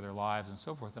friends, for their lives, and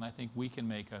so forth, and I think we can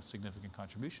make a significant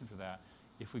contribution for that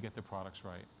if we get the products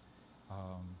right.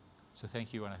 So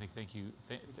thank you, and I think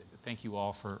thank you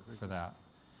all for that.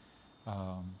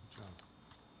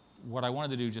 What I wanted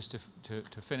to do just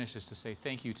to finish is to say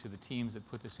thank you to the teams that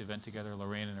put this event together,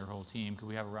 Lorraine and her whole team. Could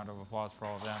we have a round of applause for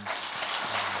all of them?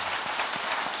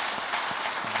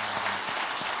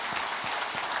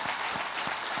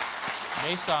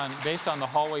 Based on the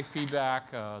hallway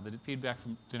feedback, the feedback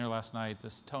from dinner last night,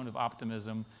 this tone of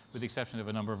optimism, with the exception of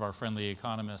a number of our friendly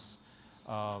economists,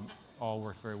 all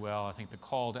worked very well. I think the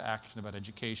call to action about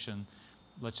education,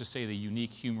 let's just say the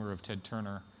unique humor of Ted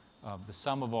Turner, the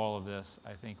sum of all of this,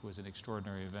 I think, was an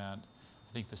extraordinary event.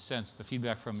 I think the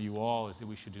feedback from you all is that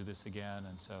we should do this again,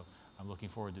 and so I'm looking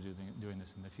forward to doing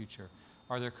this in the future.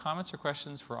 Are there comments or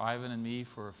questions for Ivan and me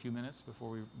for a few minutes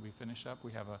before we finish up?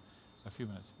 We have a few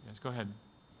minutes. Yes, go ahead.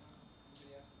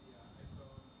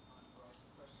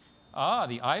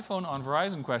 The iPhone on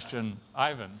Verizon question,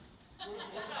 Ivan.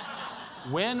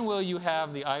 When will you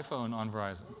have the iPhone on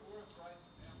Verizon?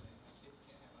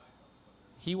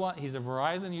 He's a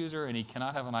Verizon user and he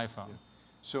cannot have an iPhone. Yeah.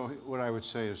 So what I would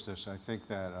say is this. I think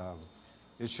that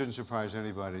it shouldn't surprise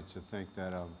anybody to think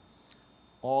that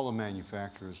all the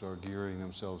manufacturers are gearing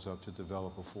themselves up to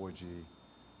develop a 4G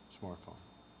smartphone.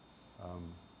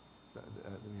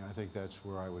 I think that's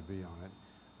where I would be on it.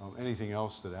 Anything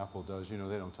else that Apple does, they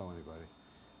don't tell anybody.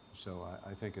 So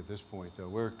I think at this point, though,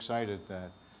 we're excited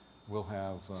that we'll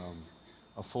have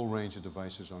a full range of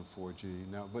devices on 4G.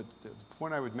 Now, but the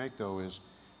point I would make, though, is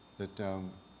that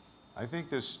I think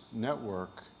this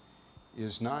network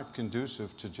is not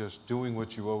conducive to just doing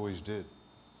what you always did.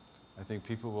 I think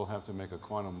people will have to make a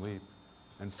quantum leap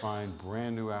and find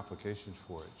brand new applications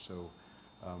for it. So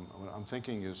what I'm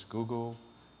thinking is Google,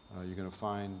 you're going to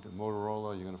find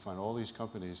Motorola, you're going to find all these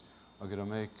companies are going to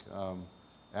make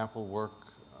Apple work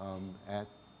at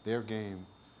their game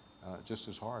just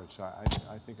as hard. So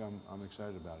I think I'm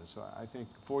excited about it. So I think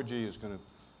 4G is going to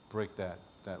break that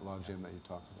logjam that you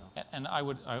talked about. And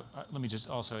let me just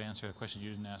also answer a question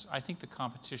you didn't ask. I think the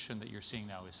competition that you're seeing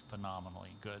now is phenomenally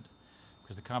good,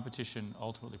 because the competition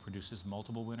ultimately produces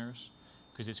multiple winners,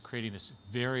 because it's creating this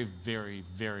very, very,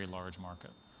 very large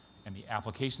market. And the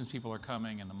applications people are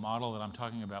coming, and the model that I'm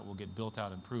talking about will get built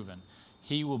out and proven.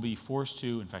 He will be forced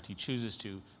to, in fact, he chooses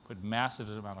to, put massive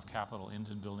amount of capital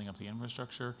into building up the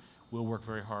infrastructure. We'll work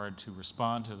very hard to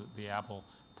respond to the Apple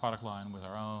product line with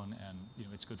our own, and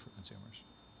it's good for consumers.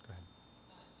 Go ahead.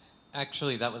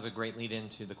 Actually, that was a great lead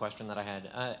into the question that I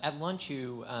had. At lunch,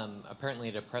 you apparently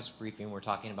at a press briefing were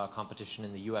talking about competition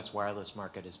in the U.S. wireless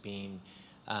market as being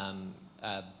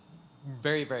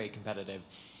very, very competitive.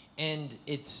 And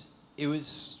it was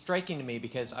striking to me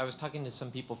because I was talking to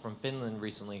some people from Finland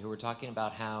recently who were talking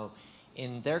about how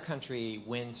in their country,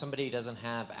 when somebody doesn't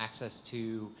have access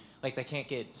to, like they can't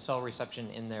get cell reception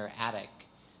in their attic,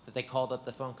 that they called up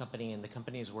the phone company and the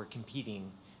companies were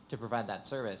competing to provide that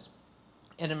service.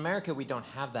 In America, we don't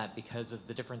have that because of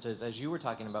the differences, as you were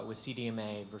talking about, with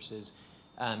CDMA versus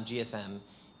GSM.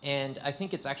 And I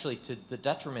think it's actually to the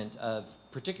detriment of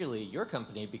particularly your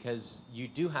company, because you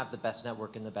do have the best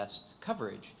network and the best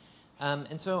coverage.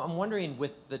 And so I'm wondering,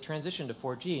 with the transition to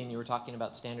 4G, and you were talking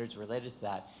about standards related to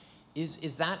that,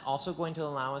 is that also going to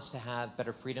allow us to have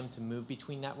better freedom to move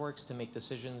between networks, to make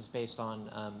decisions based on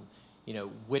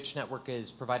which network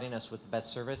is providing us with the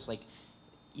best service, like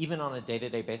even on a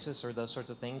day-to-day basis, or those sorts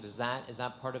of things? Is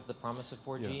that part of the promise of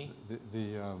 4G? Yeah,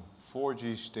 the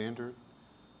 4G standard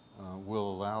will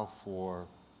allow for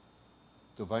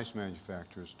device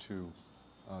manufacturers to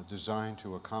design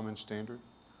to a common standard.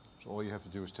 So all you have to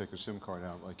do is take a SIM card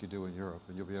out like you do in Europe,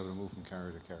 and you'll be able to move from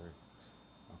carrier to carrier.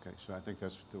 Okay, so I think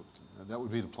that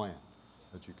would be the plan,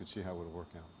 that you could see how it would work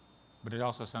out. But it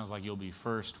also sounds like you'll be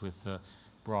first with the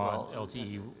broad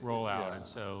LTE rollout, yeah. and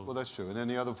so... Well, that's true. And then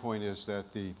the other point is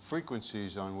that the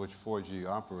frequencies on which 4G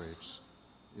operates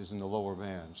is in the lower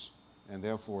bands, and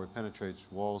therefore it penetrates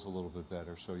walls a little bit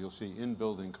better. So you'll see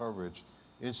in-building coverage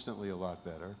instantly a lot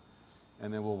better.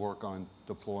 And then we'll work on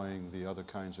deploying the other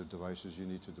kinds of devices you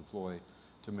need to deploy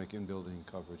to make in-building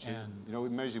coverage. And you know,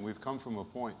 amazing, we've come from a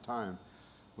point in time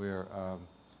where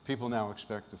people now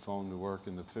expect the phone to work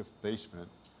in the fifth basement.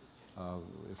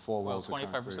 If 4 walls well,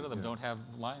 25% of them yeah. don't have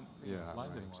lines right,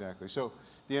 anymore. Exactly. So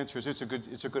the answer is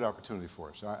it's a good opportunity for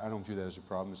us. I don't view that as a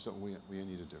problem. It's something we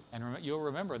need to do. And you'll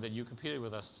remember that you competed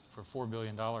with us for $4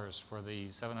 billion for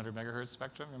the 700 megahertz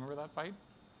spectrum. Remember that fight?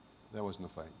 That wasn't a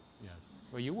fight. Yes.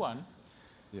 Well, you won.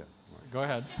 Yeah. Right. Go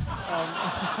ahead.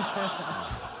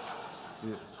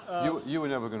 You were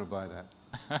never going to buy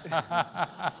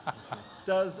that.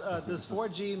 Does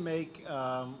 4G make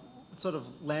sort of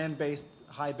land-based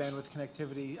high bandwidth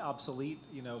connectivity obsolete?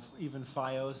 You know, even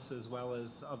FiOS as well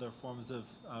as other forms of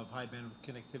high bandwidth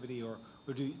connectivity, or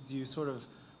do you sort of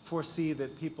foresee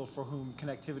that people for whom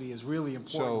connectivity is really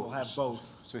important will have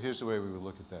both? So here's the way we would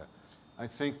look at that. I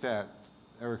think that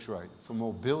Eric's right. For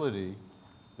mobility,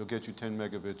 it'll get you 10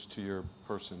 megabits to your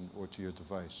person or to your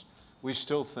device. We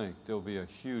still think there'll be a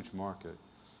huge market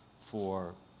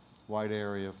for wide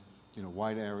area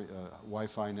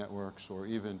Wi-Fi networks, or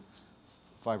even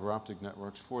fiber optic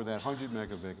networks for that 100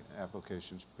 megabit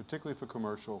applications, particularly for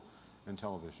commercial and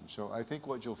television. So I think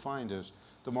what you'll find is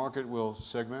the market will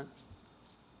segment,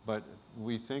 but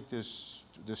we think there's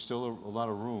still a lot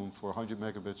of room for 100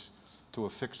 megabits to a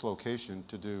fixed location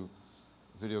to do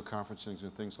video conferencing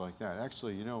and things like that.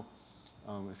 Actually, you know,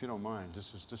 if you don't mind,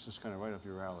 this is kind of right up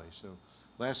your alley. So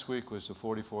last week was the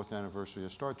 44th anniversary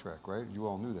of Star Trek, right? You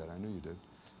all knew that. I knew you did.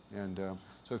 And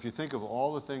so if you think of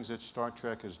all the things that Star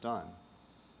Trek has done,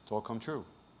 it's all come true.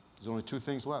 There's only 2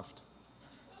 things left,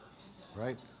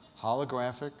 right?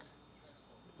 Holographic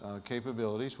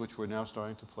capabilities, which we're now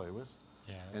starting to play with,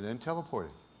 and then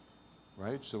teleporting,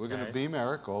 right? So we're going to beam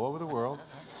Eric all over the world.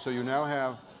 So you now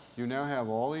have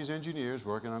all these engineers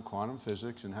working on quantum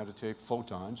physics and how to take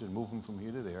photons and move them from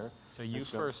here to there. So you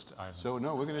first, Ivan. So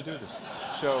no, we're going to do this.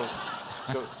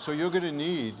 So you're going to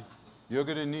need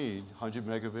 100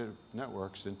 megabit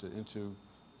networks into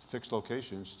fixed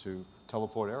locations to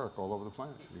teleport Eric all over the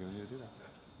planet. You're going to need to do that.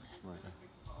 Right.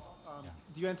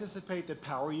 Do you anticipate that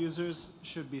power users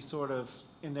should be sort of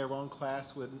in their own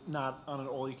class with not on an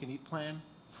all-you-can-eat plan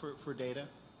for data?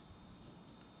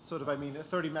 Sort of, I mean, a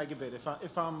 30 megabit.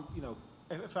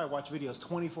 If I watch videos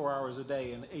 24 hours a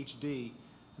day in HD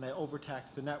and I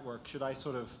overtax the network, should I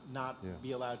sort of not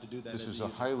be allowed to do that? This is a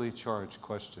highly charged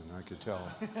question, I could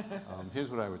tell. Here's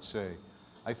what I would say.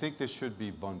 I think there should be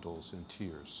bundles and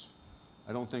tiers.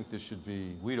 I don't think there should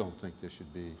be, we don't think there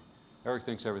should be, Eric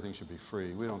thinks everything should be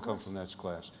free. We don't come from that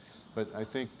class. But I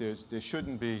think there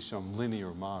shouldn't be some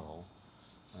linear model.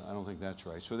 I don't think that's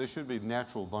right. So there should be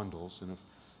natural bundles, and if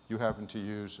you happen to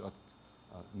use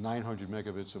 900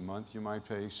 megabits a month, you might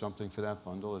pay something for that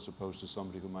bundle as opposed to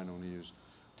somebody who might only use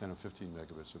 10 or 15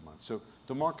 megabits a month. So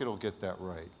the market will get that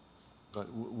right.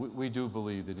 But we do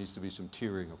believe there needs to be some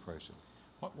tiering of pricing.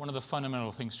 One of the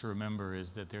fundamental things to remember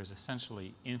is that there's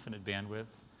essentially infinite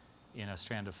bandwidth in a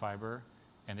strand of fiber,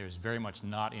 and there's very much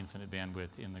not infinite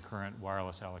bandwidth in the current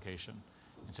wireless allocation.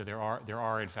 And so there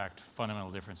are in fact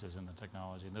fundamental differences in the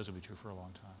technology, and those will be true for a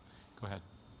long time. Go ahead.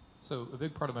 So a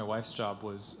big part of my wife's job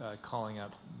was calling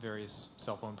up various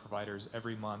cell phone providers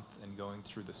every month and going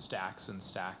through the stacks and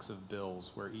stacks of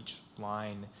bills where each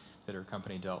line that her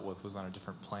company dealt with was on a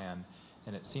different plan.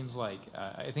 And it seems like,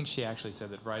 I think she actually said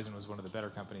that Verizon was one of the better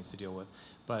companies to deal with,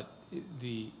 but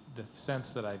the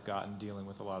sense that I've gotten dealing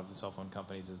with a lot of the cell phone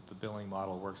companies is the billing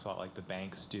model works a lot like the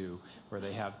banks do, where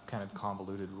they have kind of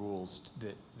convoluted rules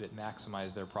that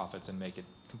maximize their profits and make it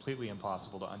completely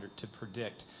impossible to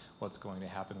predict what's going to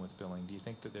happen with billing. Do you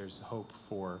think that there's hope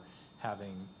for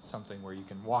having something where you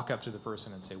can walk up to the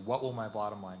person and say, what will my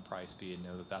bottom line price be, and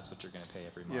know that that's what you're going to pay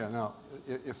every month. Yeah, now,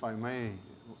 if I may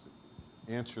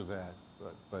answer that,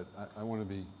 but I want to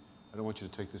be, I don't want you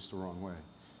to take this the wrong way.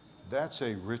 That's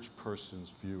a rich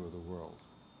person's view of the world,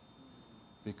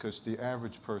 because the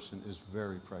average person is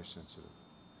very price sensitive.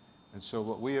 And so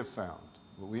what we have found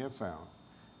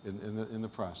in the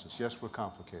process, yes, we're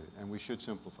complicated, and we should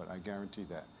simplify it, I guarantee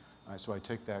that. So I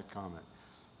take that comment.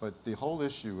 But the whole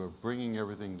issue of bringing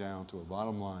everything down to a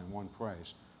bottom line, one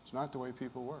price, it's not the way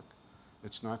people work.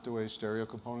 It's not the way stereo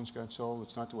components got sold.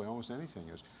 It's not the way almost anything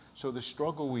is. So the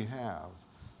struggle we have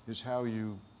is how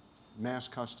you mass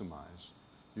customize.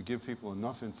 You give people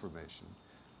enough information.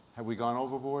 Have we gone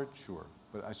overboard? Sure.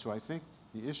 But so I think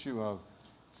the issue of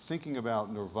thinking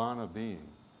about nirvana being,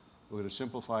 we're going to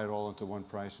simplify it all into one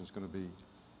price and it's going to be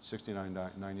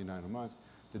 $69.99 a month.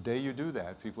 The day you do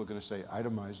that, people are going to say,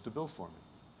 itemize the bill for me.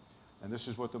 And this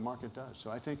is what the market does. So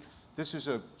I think this is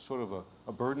a sort of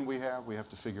a burden we have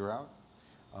to figure out.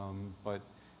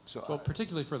 Well,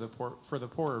 particularly for the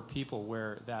poorer people,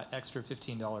 where that extra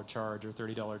 $15 charge or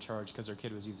 $30 charge because their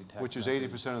kid was using text which is message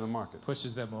 80% of the market.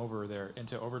 pushes them over there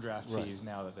into overdraft fees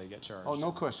now that they get charged. Oh,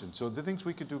 no question. So the things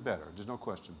we could do better, there's no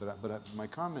question. But my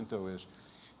comment, though, is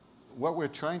what we're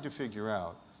trying to figure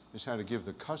out is how to give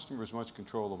the customer as much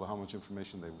control over how much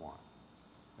information they want,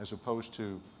 as opposed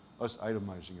to us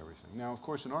itemizing everything. Now, of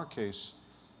course, in our case,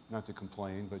 not to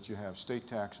complain, but you have state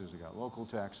taxes, you got local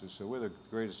taxes, so we're the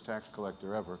greatest tax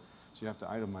collector ever, so you have to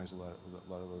itemize a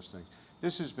lot of those things.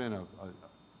 This has been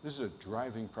this is a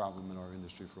driving problem in our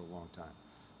industry for a long time.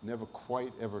 Never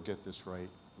quite ever get this right.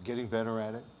 We're getting better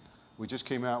at it. We just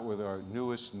came out with our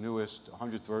newest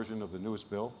 100th version of the newest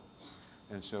bill,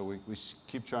 and so we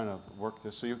keep trying to work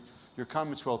this. So your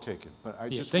comment's well taken, but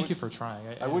thank you for trying.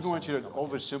 I wouldn't want you to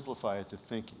oversimplify it to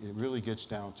think it really gets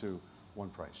down to one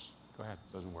price. Go ahead.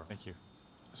 Doesn't work. Thank you.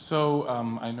 So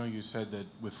I know you said that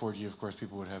with 4G, of course,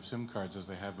 people would have SIM cards as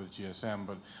they have with GSM,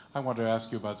 but I want to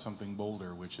ask you about something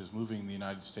bolder, which is moving the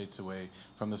United States away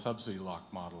from the subsidy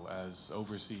lock model, as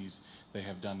overseas they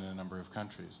have done in a number of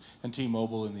countries. And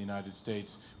T-Mobile in the United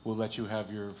States will let you have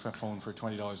your phone for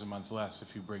 $20 a month less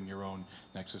if you bring your own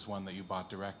Nexus 1 that you bought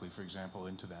directly, for example,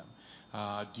 into them.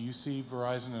 Do you see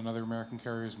Verizon and other American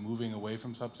carriers moving away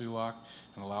from subsidy lock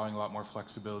and allowing a lot more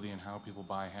flexibility in how people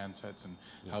buy handsets and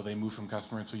how they move from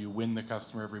customer, and so you win the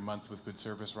customer every month with good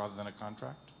service rather than a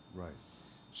contract? Right.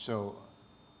 So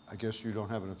I guess you don't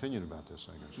have an opinion about this,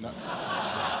 I guess. No.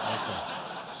 Okay.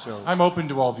 So I'm open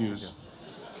to all views. Yeah.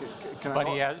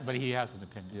 But he has an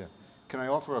opinion. Yeah. Can I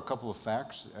offer a couple of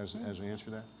facts as I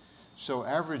answer that? So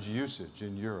average usage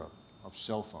in Europe of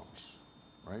cell phones,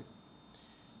 right,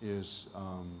 is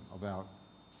about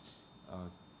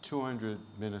 200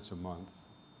 minutes a month.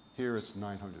 Here it's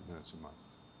 900 minutes a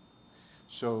month.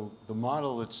 So the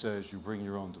model that says you bring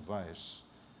your own device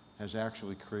has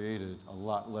actually created a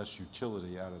lot less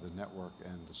utility out of the network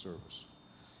and the service.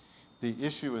 The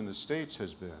issue in the States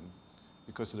has been,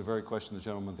 because of the very question the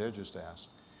gentleman there just asked,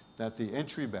 that the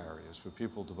entry barriers for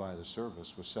people to buy the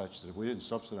service was such that if we didn't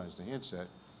subsidize the handset,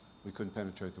 we couldn't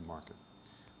penetrate the market.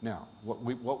 Now, what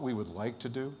we would like to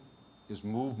do is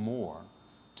move more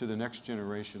to the next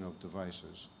generation of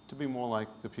devices to be more like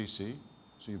the PC.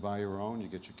 So you buy your own, you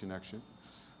get your connection.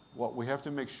 What we have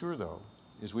to make sure, though,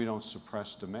 is we don't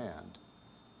suppress demand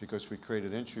because we create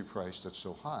an entry price that's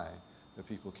so high that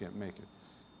people can't make it.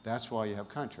 That's why you have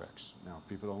contracts. Now,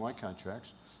 people don't like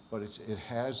contracts, but it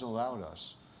has allowed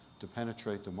us to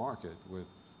penetrate the market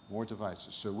with more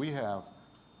devices. So we have,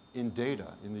 in data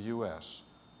in the US,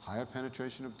 higher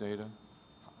penetration of data,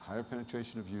 higher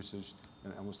penetration of usage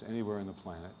than almost anywhere on the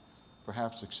planet,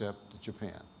 perhaps except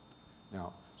Japan.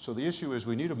 Now, so the issue is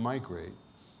we need to migrate.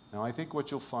 Now, I think what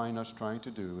you'll find us trying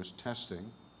to do is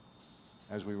testing,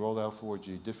 as we roll out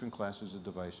 4G, different classes of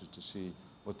devices to see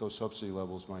what those subsidy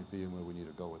levels might be and where we need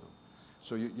to go with them.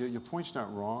 So your point's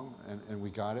not wrong, and we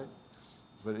got it,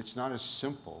 but it's not as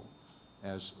simple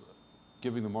as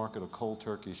giving the market a cold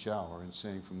turkey shower and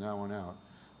saying from now on out,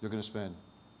 you're going to spend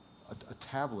a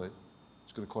tablet,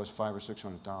 it's going to cost $500 or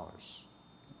 $600.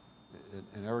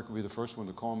 And Eric will be the first one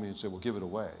to call me and say, well, give it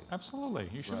away. Absolutely.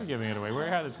 You should be giving it away. We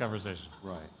had this conversation.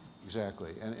 Right,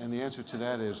 exactly. And the answer to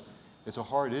that is, it's a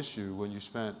hard issue when you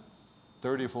spent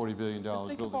 $30 or $40 billion building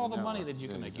Think of all the money network. that you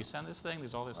can make. You send this thing,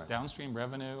 there's all this downstream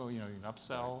revenue, you know, you can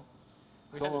upsell.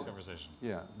 We So, had this conversation.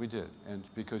 Yeah, we did. And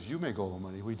because you make all the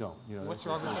money, we don't. You know, What's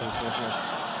that's- wrong with this?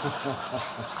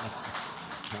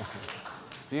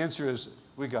 The answer is,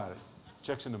 we got it.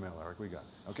 Checks in the mail, Eric, we got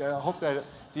it. Okay, I hope that,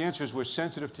 the answer is we're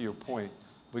sensitive to your point.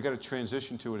 We've got to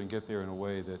transition to it and get there in a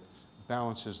way that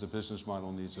balances the business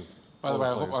model needs of By the way,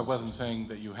 I all hope I players. wasn't saying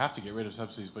that you have to get rid of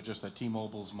subsidies, but just that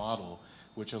T-Mobile's model,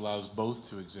 which allows both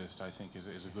to exist, I think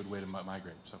is a good way to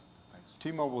migrate. So, thanks.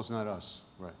 T-Mobile is not us,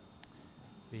 right?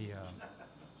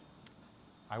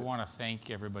 I want to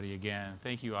thank everybody again.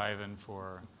 Thank you, Ivan,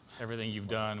 for everything you've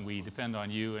done. We depend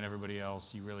on you and everybody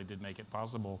else. You really did make it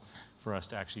possible for us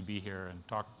to actually be here and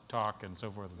talk and so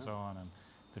forth and so on. And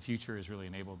the future is really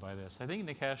enabled by this. I think,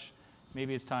 Nikesh,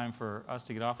 maybe it's time for us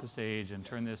to get off the stage and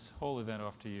turn this whole event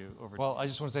off to you. Well, I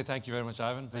just want to say thank you very much,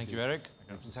 Ivan. Thank you, Eric.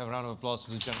 Let's have a round of applause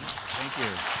for the gentleman. Thank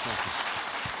you. Thank you.